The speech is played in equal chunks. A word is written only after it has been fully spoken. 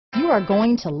are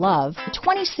going to love the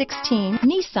 2016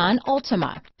 Nissan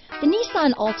Altima. The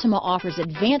Nissan Altima offers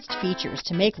advanced features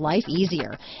to make life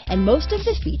easier, and most of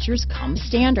the features come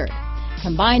standard.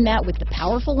 Combine that with the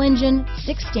powerful engine,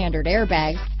 6 standard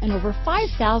airbags, and over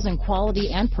 5,000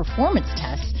 quality and performance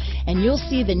tests, and you'll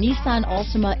see the Nissan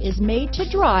Altima is made to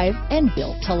drive and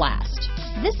built to last.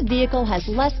 This vehicle has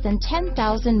less than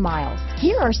 10,000 miles.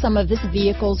 Here are some of this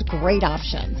vehicle's great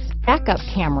options: backup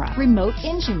camera, remote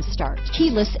engine start,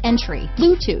 keyless entry,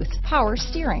 Bluetooth, power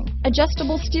steering,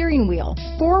 adjustable steering wheel,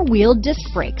 4-wheel disc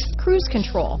brakes, cruise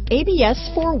control, ABS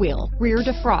 4-wheel, rear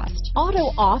defrost,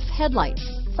 auto off headlights,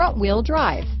 front wheel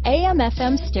drive,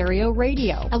 AM/FM stereo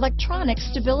radio, electronic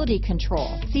stability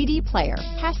control, CD player,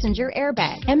 passenger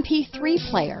airbag, MP3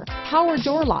 player, power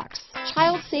door locks,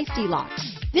 child safety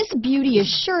locks. This beauty is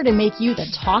sure to make you the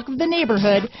talk of the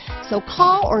neighborhood, so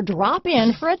call or drop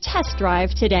in for a test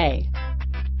drive today.